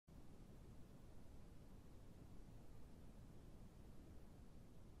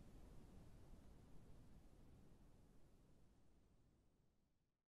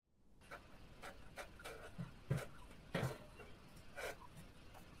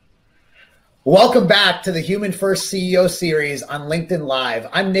Welcome back to the Human First CEO series on LinkedIn Live.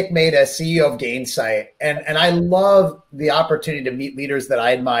 I'm Nick Maida, CEO of Gainsight, and I love the opportunity to meet leaders that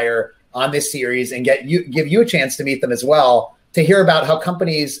I admire on this series and give you a chance to meet them as well, to hear about how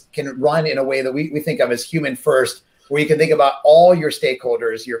companies can run in a way that we think of as human first, where you can think about all your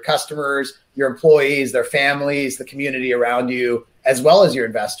stakeholders, your customers, your employees, their families, the community around you, as well as your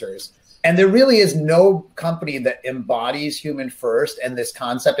investors. And there really is no company that embodies human first and this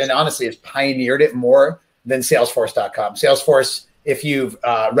concept, and honestly has pioneered it more than Salesforce.com. Salesforce, if you've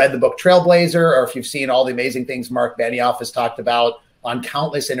read the book Trailblazer, or if you've seen all the amazing things Mark Benioff has talked about on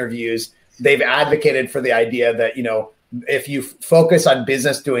countless interviews, they've advocated for the idea that, if you focus on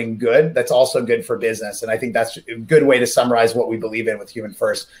business doing good, that's also good for business. And I think that's a good way to summarize what we believe in with human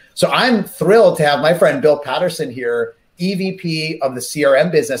first. So I'm thrilled to have my friend Bill Patterson here, EVP of the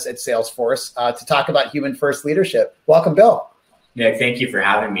CRM business at Salesforce, to talk about human first leadership. Welcome, Bill. Yeah, thank you for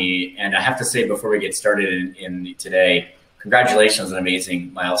having me. And I have to say, before we get started in today, congratulations on an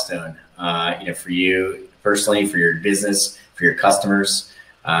amazing milestone. For you personally, for your business, for your customers.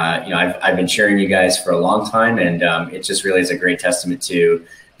 I've been cheering you guys for a long time, and it just really is a great testament to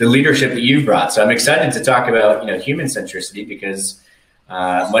the leadership that you've brought. So I'm excited to talk about human centricity, because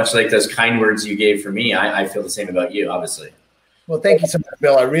much like those kind words you gave for me, I feel the same about you, obviously. Well, thank you so much,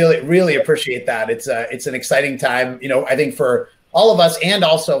 Bill. I really appreciate that. It's an exciting time, I think, for all of us, and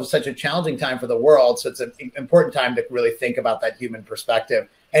also such a challenging time for the world. So it's an important time to really think about that human perspective.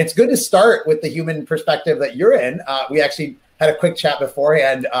 And it's good to start with the human perspective that you're in. We actually had a quick chat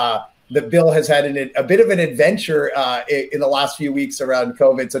beforehand. That Bill has had a bit of an adventure in the last few weeks around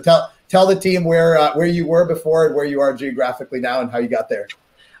COVID. So tell the team where you were before and where you are geographically now and how you got there.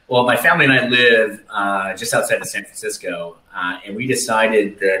 Well, my family and I live just outside of San Francisco, and we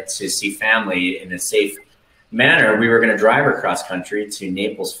decided that to see family in a safe manner, we were going to drive across country to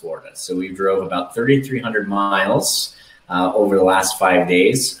Naples, Florida. So we drove about 3,300 miles over the last 5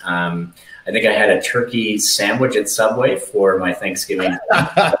 days. I think I had a turkey sandwich at Subway for my Thanksgiving.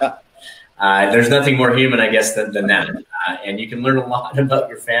 There's nothing more human, I guess, than that. And you can learn a lot about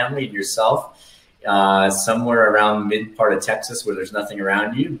your family and yourself somewhere around mid part of Texas where there's nothing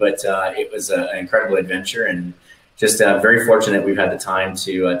around you. But it was an incredible adventure, and just very fortunate we've had the time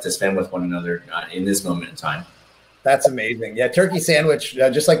to spend with one another in this moment in time. That's amazing. Yeah, turkey sandwich,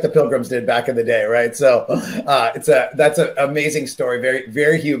 just like the Pilgrims did back in the day, right? So that's an amazing story, very,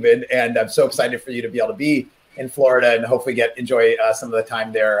 very human. And I'm so excited for you to be able to be in Florida and hopefully enjoy some of the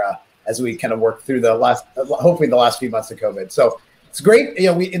time there as we kind of work through hopefully the last few months of COVID. So it's great.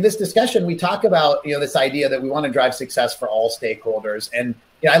 In this discussion, we talk about, this idea that we want to drive success for all stakeholders. And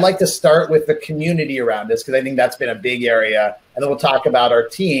I like to start with the community around us, because I think that's been a big area. And then we'll talk about our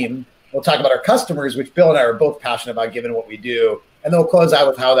team. We'll talk about our customers, which Bill and I are both passionate about, given what we do. And then we'll close out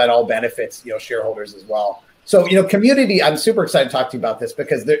with how that all benefits, shareholders as well. So, community, I'm super excited to talk to you about this,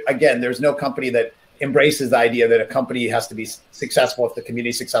 because there's no company that embraces the idea that a company has to be successful if the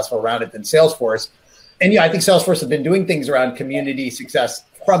community is successful around it than Salesforce. And I think Salesforce has been doing things around community success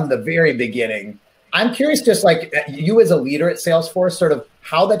from the very beginning. I'm curious, just like you as a leader at Salesforce, sort of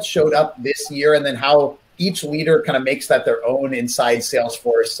how that showed up this year, and then how each leader kind of makes that their own inside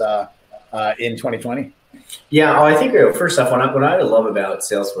Salesforce in 2020. Yeah, I think first off, what I love about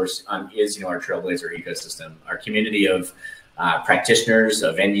Salesforce is our Trailblazer ecosystem, our community of practitioners,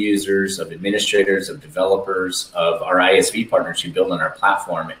 of end users, of administrators, of developers, of our ISV partners who build on our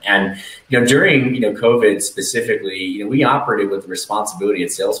platform. And during COVID specifically, we operated with the responsibility at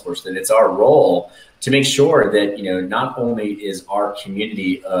Salesforce that it's our role to make sure that not only is our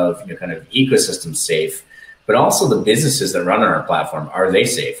community of kind of ecosystem safe, but also the businesses that run on our platform, are they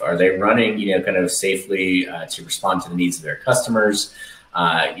safe? Are they running kind of safely to respond to the needs of their customers?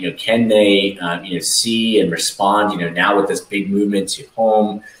 Can they, see and respond, now with this big movement to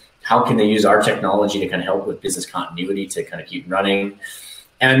home, how can they use our technology to kind of help with business continuity to kind of keep running?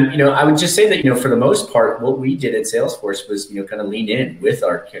 And, I would just say that, for the most part, what we did at Salesforce was, kind of lean in with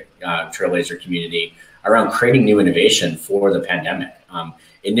our Trailblazer community around creating new innovation for the pandemic.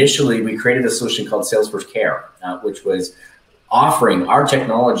 Initially, we created a solution called Salesforce Care, which was offering our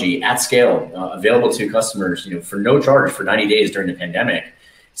technology at scale, available to customers, for no charge for 90 days during the pandemic,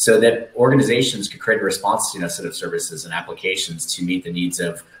 so that organizations could create a response to a set of services and applications to meet the needs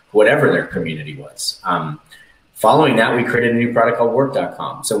of whatever their community was. Following that, we created a new product called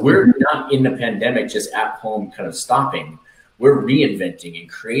work.com. So we're not in the pandemic just at home kind of stopping. We're reinventing and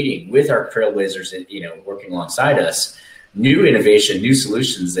creating with our Trailblazers, working alongside us, new innovation, new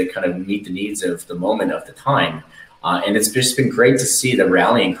solutions that kind of meet the needs of the moment of the time. And it's just been great to see the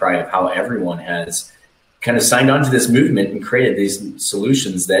rallying cry of how everyone has kind of signed on to this movement and created these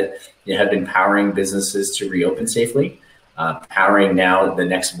solutions that have been powering businesses to reopen safely, powering now the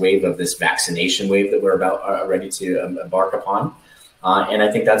next wave of this vaccination wave that we're about ready to embark upon. And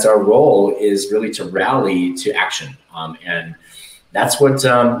I think that's our role, is really to rally to action. And that's what,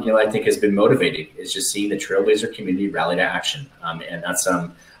 I think has been motivating, is just seeing the Trailblazer community rally to action. And that's, I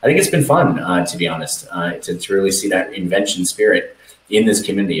think it's been fun, to be honest, to really see that invention spirit in this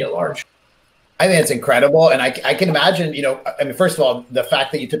community at large. I think it's incredible. And I can imagine, first of all, the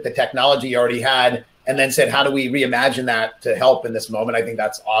fact that you took the technology you already had and then said, how do we reimagine that to help in this moment? I think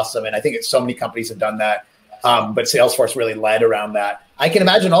that's awesome. And I think so many companies have done that. But Salesforce really led around that. I can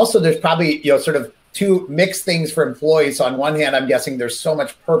imagine also there's probably, sort of two mixed things for employees. So on one hand, I'm guessing there's so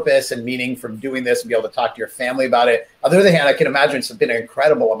much purpose and meaning from doing this and be able to talk to your family about it. On the other hand, I can imagine it's been an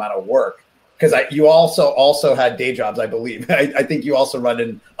incredible amount of work, because you also had day jobs, I believe. I think you also run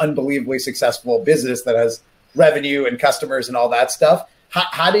an unbelievably successful business that has revenue and customers and all that stuff.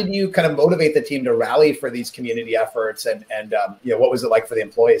 How did you kind of motivate the team to rally for these community efforts? And what was it like for the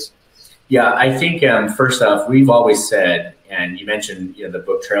employees? Yeah, I think first off, we've always said, and you mentioned the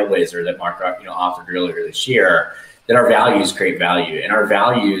book Trailblazer that Mark authored earlier this year, that our values create value. And our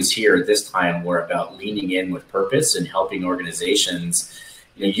values here at this time were about leaning in with purpose and helping organizations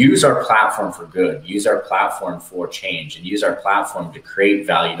use our platform for good, use our platform for change, and use our platform to create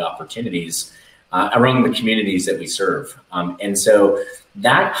valued opportunities around the communities that we serve. And so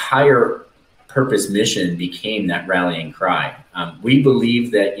that higher purpose mission became that rallying cry. We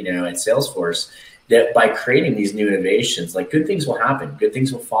believe that, at Salesforce, that by creating these new innovations, like, good things will happen, good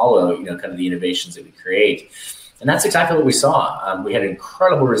things will follow, kind of the innovations that we create. And that's exactly what we saw. We had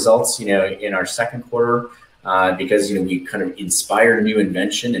incredible results, in our second quarter, because, we kind of inspired new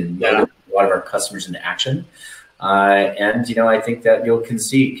invention and led a lot of our customers into action. And, I think that you'll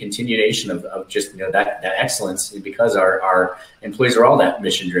see continuation of just, that excellence, because our employees are all that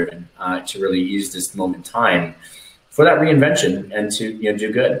mission driven, to really use this moment in time for that reinvention and to,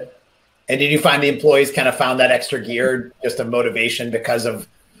 do good. And did you find the employees kind of found that extra gear, just a motivation because of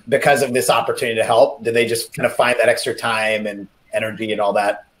this opportunity to help? Did they just kind of find that extra time and energy and all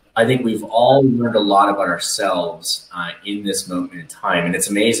that? I think we've all learned a lot about ourselves in this moment in time, and it's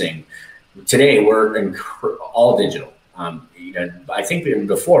amazing. Today, we're all digital. I think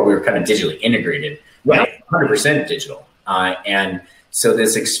before we were kind of digitally integrated, right? 100% digital. And so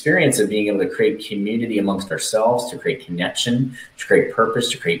this experience of being able to create community amongst ourselves, to create connection, to create purpose,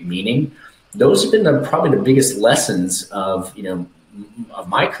 to create meaning, those have been probably the biggest lessons of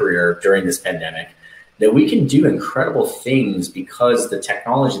my career during this pandemic. That we can do incredible things because the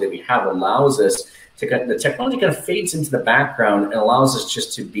technology that we have allows us to the technology kind of fades into the background and allows us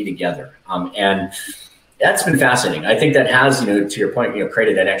just to be together. And that's been fascinating. I think that has, to your point,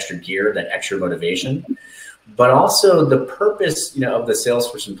 created that extra gear, that extra motivation, but also the purpose, of the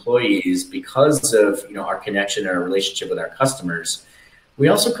Salesforce employees, because of, our connection and our relationship with our customers. We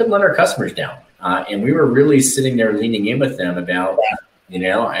also couldn't let our customers down. And we were really sitting there leaning in with them about,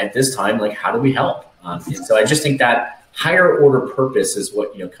 at this time, like, how do we help? And so I just think that higher order purpose is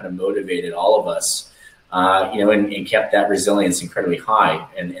what, kind of motivated all of us, and kept that resilience incredibly high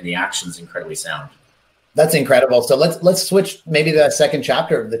and the actions incredibly sound. That's incredible. So let's switch maybe to that second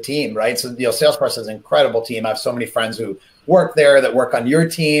chapter of the team, right? So, Salesforce is an incredible team. I have so many friends who work there, that work on your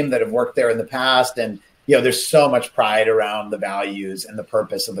team, that have worked there in the past. And, there's so much pride around the values and the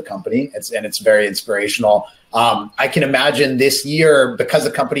purpose of the company. It's very inspirational. I can imagine this year, because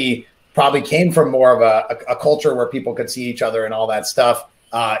the company probably came from more of a culture where people could see each other and all that stuff,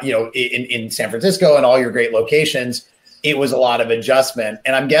 in San Francisco and all your great locations, it was a lot of adjustment.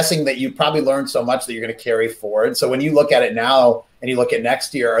 And I'm guessing that you probably learned so much that you're going to carry forward. So when you look at it now and you look at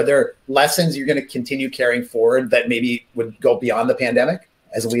next year, are there lessons you're going to continue carrying forward that maybe would go beyond the pandemic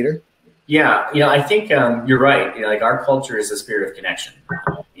as a leader? Yeah, I think you're right. Like, our culture is a spirit of connection.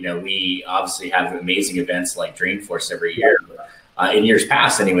 We obviously have amazing events like Dreamforce every year. In years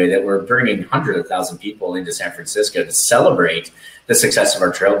past, anyway, that we're bringing hundreds of thousands of people into San Francisco to celebrate the success of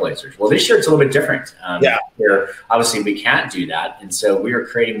our Trailblazers. Well, this year it's a little bit different. Where obviously we can't do that. And so we are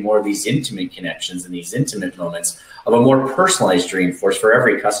creating more of these intimate connections and these intimate moments of a more personalized Dreamforce for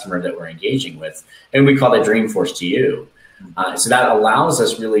every customer that we're engaging with. And we call that Dreamforce to You. So that allows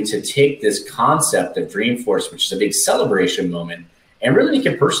us really to take this concept of Dreamforce, which is a big celebration moment, and really make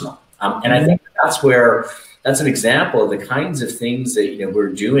it personal. And I think that's an example of the kinds of things that we're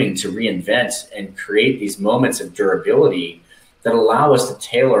doing to reinvent and create these moments of durability that allow us to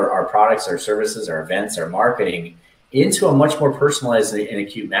tailor our products, our services, our events, our marketing into a much more personalized and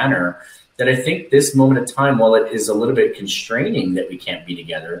acute manner. That I think this moment of time, while it is a little bit constraining that we can't be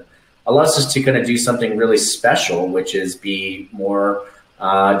together, allows us to kind of do something really special, which is be more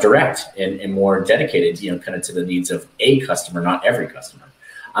direct and more dedicated, kind of to the needs of a customer, not every customer.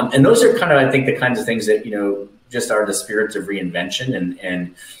 And those are kind of, I think, the kinds of things that, just are the spirits of reinvention.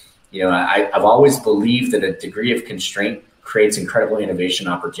 And I've always believed that a degree of constraint creates incredible innovation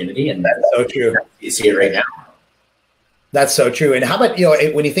opportunity. And that's so true. You see it right now. That's so true. And how about,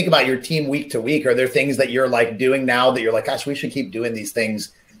 when you think about your team week to week, are there things that you're like doing now that you're like, gosh, we should keep doing these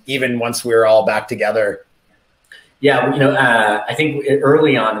things even once we're all back together? Yeah, I think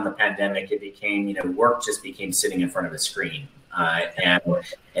early on in the pandemic, it became, work just became sitting in front of a screen.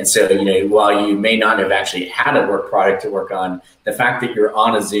 And so, while you may not have actually had a work product to work on, the fact that you're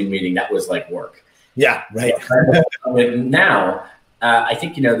on a Zoom meeting, that was like work. Yeah, right. Now, I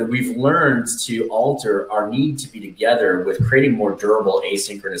think, that we've learned to alter our need to be together with creating more durable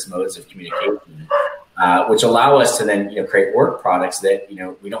asynchronous modes of communication, which allow us to then, create work products that,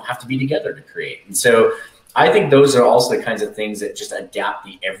 we don't have to be together to create. And so I think those are also the kinds of things that just adapt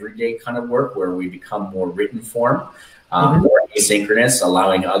the everyday kind of work where we become more written form, more asynchronous,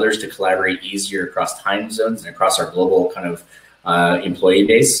 allowing others to collaborate easier across time zones and across our global kind of employee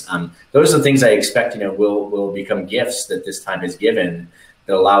base. Those are the things I expect, will become gifts that this time has given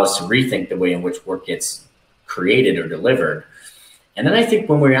that allow us to rethink the way in which work gets created or delivered. And then I think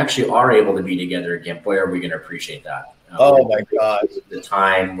when we actually are able to be together again, boy, are we going to appreciate that. Oh my God. The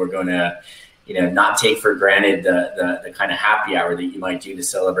time we're going to, not take for granted the kind of happy hour that you might do to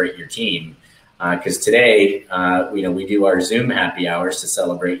celebrate your team. Because today, we do our Zoom happy hours to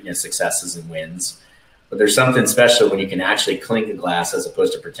celebrate, successes and wins. But there's something special when you can actually clink a glass as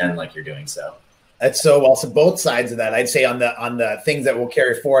opposed to pretend like you're doing so. That's so well. So both sides of that, I'd say on the things that will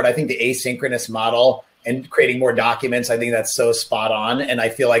carry forward, I think the asynchronous model and creating more documents, I think that's so spot on. And I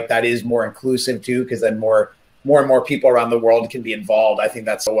feel like that is more inclusive too, because then more and more people around the world can be involved. I think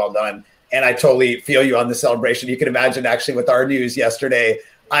that's so well done. And I totally feel you on the celebration. You can imagine actually with our news yesterday,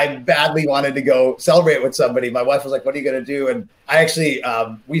 I badly wanted to go celebrate with somebody. My wife was like, what are you going to do? And I actually,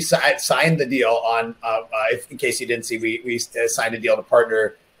 we signed the deal on, in case you didn't see, we signed a deal to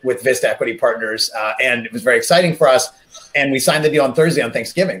partner with Vista Equity Partners. And it was very exciting for us. And we signed the deal on Thursday on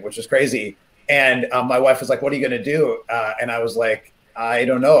Thanksgiving, which was crazy. And my wife was like, what are you going to do? And I was like, I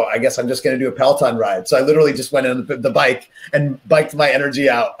don't know. I guess I'm just going to do a Peloton ride. So I literally just went on the bike and biked my energy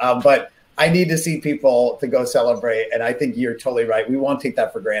out. But I need to see people to go celebrate. And I think you're totally right. We won't take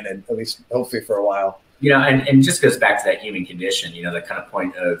that for granted, at least hopefully for a while. And just goes back to that human condition, the kind of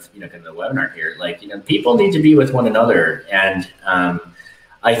point of, kind of the webinar here, like, people need to be with one another. And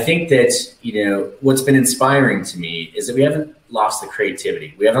I think that, what's been inspiring to me is that we haven't lost the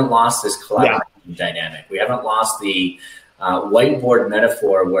creativity. We haven't lost this collaborative dynamic. We haven't lost the whiteboard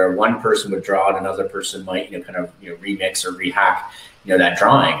metaphor where one person would draw and another person might, remix or rehack, that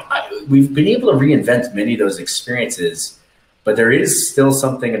drawing. We've been able to reinvent many of those experiences, but there is still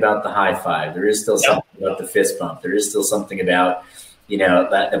something about the high five. There is still something about the fist bump. There is still something about,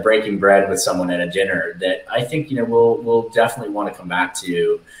 the breaking bread with someone at a dinner that I think, we'll definitely want to come back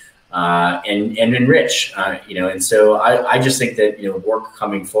to and enrich, and so I just think that, work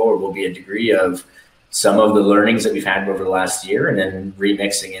coming forward will be a degree of some of the learnings that we've had over the last year and then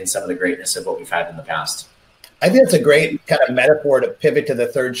remixing in some of the greatness of what we've had in the past. I think that's a great kind of metaphor to pivot to the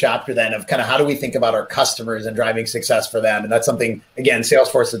third chapter then of kind of how do we think about our customers and driving success for them. And that's something, again,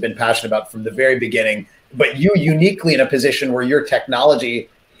 Salesforce has been passionate about from the very beginning, but you uniquely in a position where your technology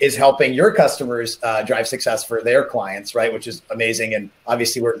is helping your customers drive success for their clients, right? Which is amazing. And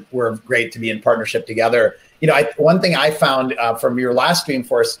obviously we're great to be in partnership together. One thing I found from your last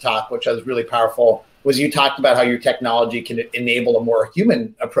Dreamforce talk, which was really powerful, was you talked about how your technology can enable a more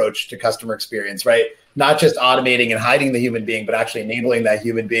human approach to customer experience, right? Not just automating and hiding the human being, but actually enabling that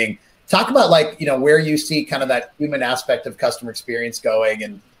human being. Talk about where you see kind of that human aspect of customer experience going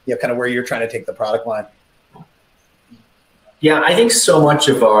and, kind of where you're trying to take the product line. Yeah, I think so much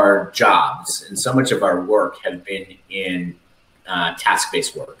of our jobs and so much of our work have been in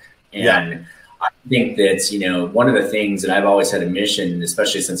task-based work. And I think that, one of the things that I've always had a mission,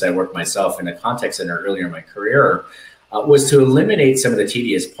 especially since I worked myself in a contact center earlier in my career, was to eliminate some of the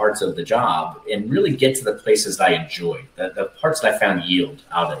tedious parts of the job and really get to the places that I enjoy, the parts that I found yield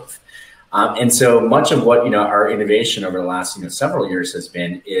out of. And so much of what, our innovation over the last, several years has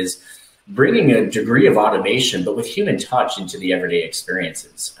been is bringing a degree of automation, but with human touch into the everyday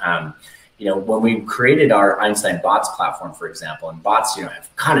experiences. When we created our Einstein bots platform, for example, and bots, have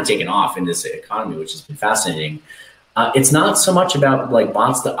kind of taken off in this economy, which has been fascinating. It's not so much about like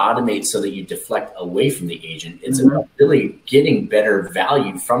bots that automate so that you deflect away from the agent. It's about really getting better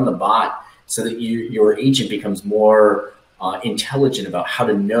value from the bot so that your agent becomes more intelligent about how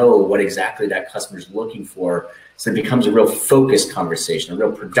to know what exactly that customer is looking for. So it becomes a real focused conversation, a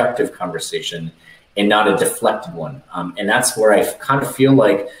real productive conversation, and not a deflected one. And that's where I kind of feel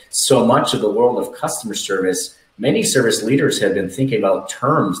like so much of the world of customer service, many service leaders have been thinking about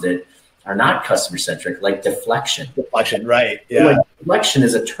terms that are not customer centric, like deflection. Deflection, right? Yeah. Like, deflection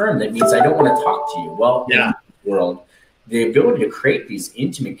is a term that means I don't want to talk to you. Well, in the world, the ability to create these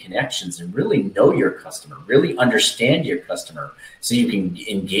intimate connections and really know your customer, really understand your customer, so you can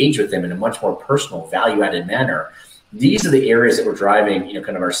engage with them in a much more personal, value-added manner. These are the areas that we're driving,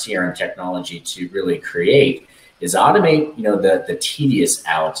 kind of our CRM technology to really create, is automate, the tedious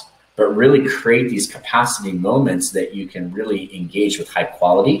out, but really create these capacity moments that you can really engage with high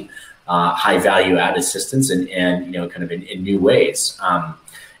quality, high value add assistance and kind of in new ways.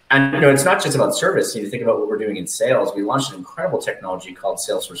 And it's not just about service. You think about what we're doing in sales. We launched an incredible technology called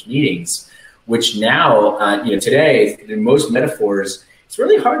Salesforce Meetings, which now, today, in most metaphors, it's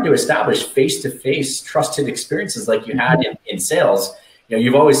really hard to establish face-to-face trusted experiences like you had in sales.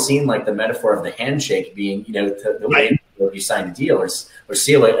 You've always seen like the metaphor of the handshake being, the way you sign a deal or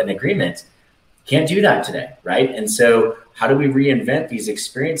seal an agreement. Can't do that today, right? And so how do we reinvent these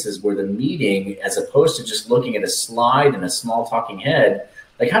experiences where the meeting, as opposed to just looking at a slide and a small talking head,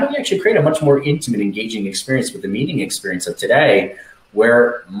 like how do we actually create a much more intimate, engaging experience with the meeting experience of today,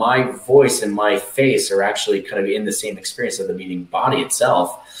 where my voice and my face are actually kind of in the same experience of the meeting body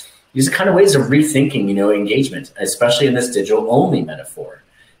itself? These are kind of ways of rethinking, engagement, especially in this digital only metaphor.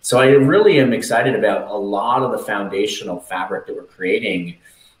 So I really am excited about a lot of the foundational fabric that we're creating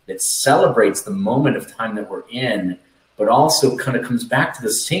that celebrates the moment of time that we're in, but also kind of comes back to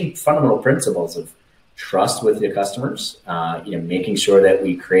the same fundamental principles of trust with the customers, making sure that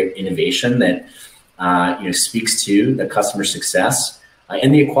we create innovation that, speaks to the customer success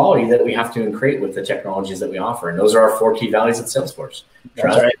and the equality that we have to create with the technologies that we offer. And those are our 4 key values at Salesforce: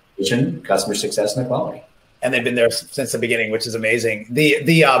 trust, innovation, customer success, and equality. And they've been there since the beginning, which is amazing.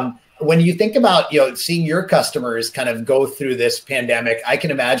 When you think about, seeing your customers kind of go through this pandemic, I can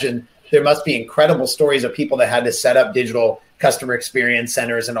imagine there must be incredible stories of people that had to set up digital customer experience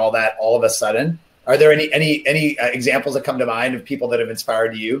centers and all that all of a sudden. Are there any examples that come to mind of people that have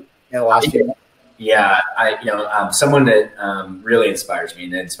inspired you in the last few months? Yeah, someone that really inspires me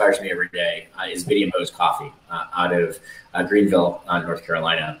and that inspires me every day is Biddy and Bo's Coffee out of Greenville, North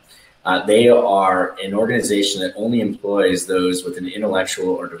Carolina. They are an organization that only employs those with an intellectual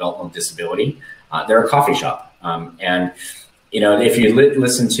or developmental disability. They're a coffee shop. And if you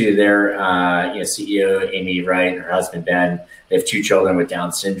listen to their CEO, Amy Wright, and her husband, Ben, they have 2 children with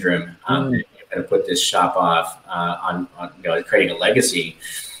Down syndrome. They're going to put this shop off on creating a legacy.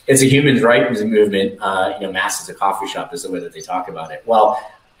 It's a human rights movement. Mass is a coffee shop is the way that they talk about it. Well,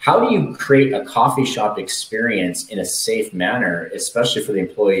 how do you create a coffee shop experience in a safe manner, especially for the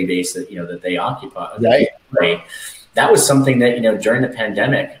employee base that that they occupy? Right. That was something that during the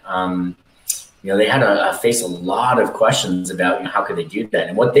pandemic, they had to face a lot of questions about how could they do that.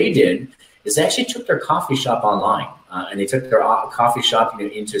 And what they did is they actually took their coffee shop online, and they took their coffee shop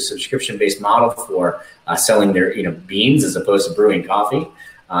into a subscription-based model for selling their beans as opposed to brewing coffee.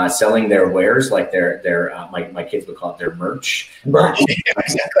 Selling their wares, like their my kids would call it their merch.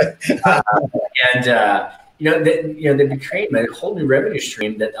 Exactly. They've been creating a whole new revenue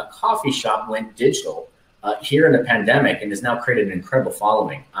stream that a coffee shop went digital here in the pandemic and has now created an incredible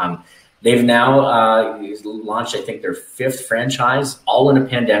following. They've now launched, I think, their 5th franchise, all in a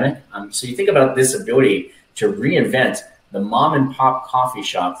pandemic. So you think about this ability to reinvent the mom and pop coffee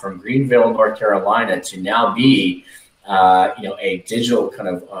shop from Greenville, North Carolina, to now be a digital kind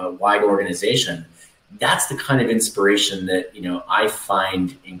of wide organization. That's the kind of inspiration that I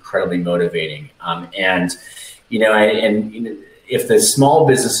find incredibly motivating. If the small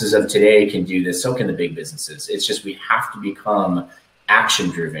businesses of today can do this, so can the big businesses. It's just we have to become action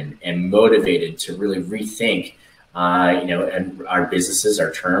driven and motivated to really rethink and our businesses,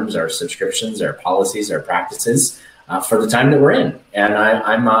 our terms, our subscriptions, our policies, our practices for the time that we're in. And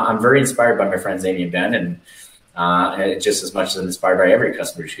I'm very inspired by my friends Amy and Ben, and just as much as I'm inspired by every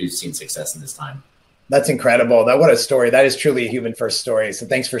customer who's seen success in this time. That's incredible. What a story. That is truly a human first story. So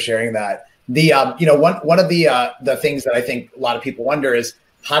thanks for sharing that. One of the things that I think a lot of people wonder is,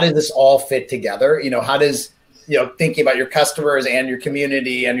 how does this all fit together? How does, thinking about your customers and your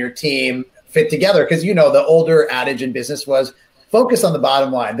community and your team fit together? Because, the older adage in business was focus on the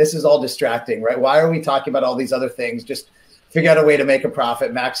bottom line. This is all distracting, right? Why are we talking about all these other things? Just figure out a way to make a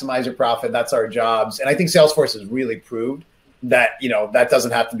profit, maximize your profit. That's our jobs. And I think Salesforce has really proved that, that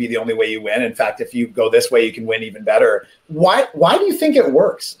doesn't have to be the only way you win. In fact, if you go this way, you can win even better. Why do you think it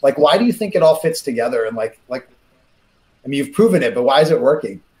works? Like, why do you think it all fits together? And I mean, you've proven it, but why is it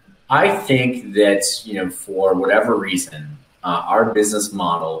working? I think that, for whatever reason, our business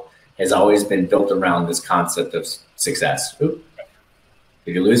model has always been built around this concept of success. Oop.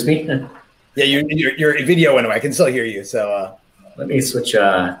 Did you lose me? Yeah, your video went away. I can still hear you. So let me switch.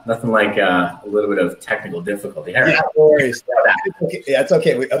 Nothing like a little bit of technical difficulty. Yeah, no worries. Yeah, it's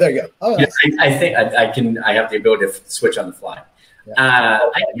okay. Oh, there you go. Oh, nice. I think I have the ability to switch on the fly. Yeah.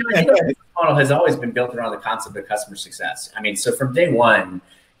 I think our business model has always been built around the concept of customer success. I mean, so from day one,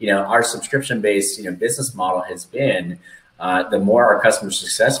 our subscription-based, business model has been the more our customers are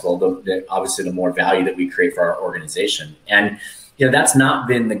successful, obviously the more value that we create for our organization. And that's not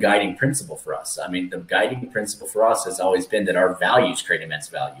been the guiding principle for us. I mean, the guiding principle for us has always been that our values create immense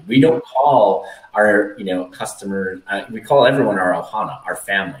value. We don't call our, customers, we call everyone our ohana, our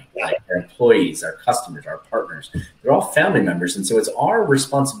family, like our employees, our customers, our partners. They're all family members. And so it's our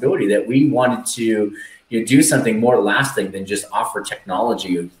responsibility that we wanted to do something more lasting than just offer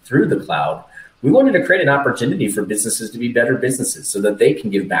technology through the cloud. We wanted to create an opportunity for businesses to be better businesses so that they can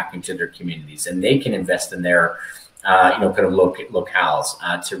give back into their communities and they can invest in their kind of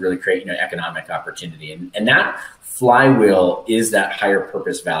locales to really create, economic opportunity. And that flywheel is that higher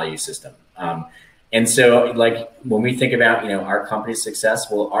purpose value system. And so like when we think about, our company's success,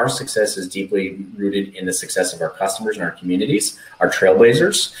 well, our success is deeply rooted in the success of our customers and our communities, our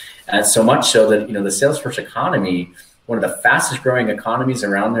trailblazers. And so much so that, the Salesforce economy, one of the fastest growing economies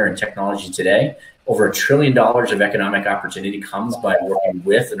around there in technology today, over $1 trillion of economic opportunity comes by working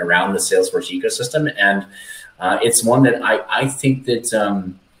with and around the Salesforce ecosystem. And it's one that I think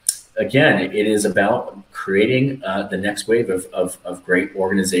that, again, it is about creating the next wave of great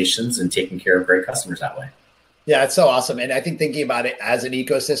organizations and taking care of great customers that way. Yeah, it's so awesome. And I think thinking about it as an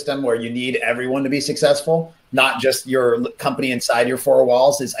ecosystem where you need everyone to be successful, not just your company inside your four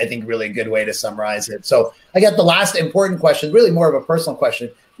walls, is, I think, really a good way to summarize it. So I got the last important question, really more of a personal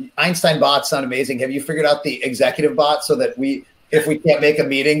question. Einstein bots sound amazing. Have you figured out the executive bot so that if we can't make a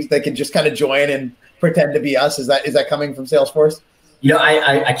meeting, they can just kind of join and pretend to be us? Is that coming from Salesforce?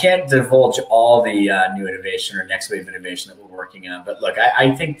 I can't divulge all the new innovation or next wave innovation that we're working on. But look,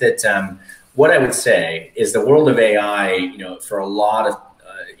 I think that what I would say is the world of AI, for a lot of,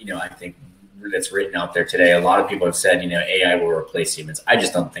 I think that's written out there today, a lot of people have said, AI will replace humans. I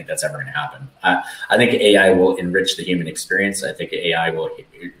just don't think that's ever going to happen. I think AI will enrich the human experience. I think AI will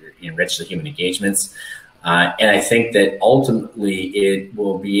enrich the human engagements. And I think that ultimately it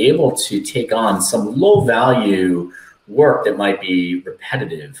will be able to take on some low value work that might be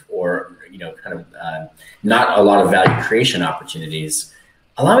repetitive or, kind of not a lot of value creation opportunities,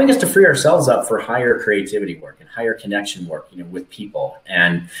 allowing us to free ourselves up for higher creativity work and higher connection work, with people.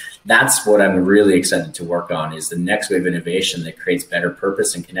 And that's what I'm really excited to work on, is the next wave of innovation that creates better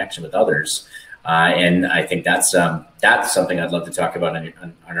purpose and connection with others. And I think that's something I'd love to talk about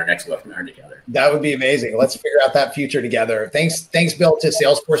on our next webinar together. That would be amazing. Let's figure out that future together. Thanks, Bill, to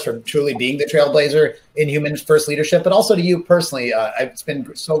Salesforce for truly being the trailblazer in human first leadership, but also to you personally. It's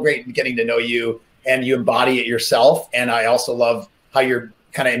been so great getting to know you, and you embody it yourself. And I also love how you're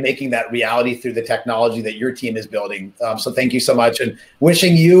kind of making that reality through the technology that your team is building. So thank you so much, and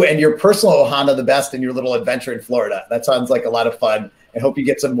wishing you and your personal ohana the best in your little adventure in Florida. That sounds like a lot of fun. I hope you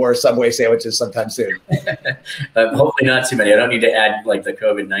get some more Subway sandwiches sometime soon. Hopefully not too many. I don't need to add like the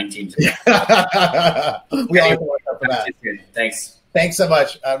COVID-19 to we all have to work up for that. Thanks. Thanks so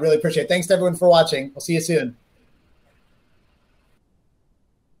much. I really appreciate it. Thanks to everyone for watching. We'll see you soon.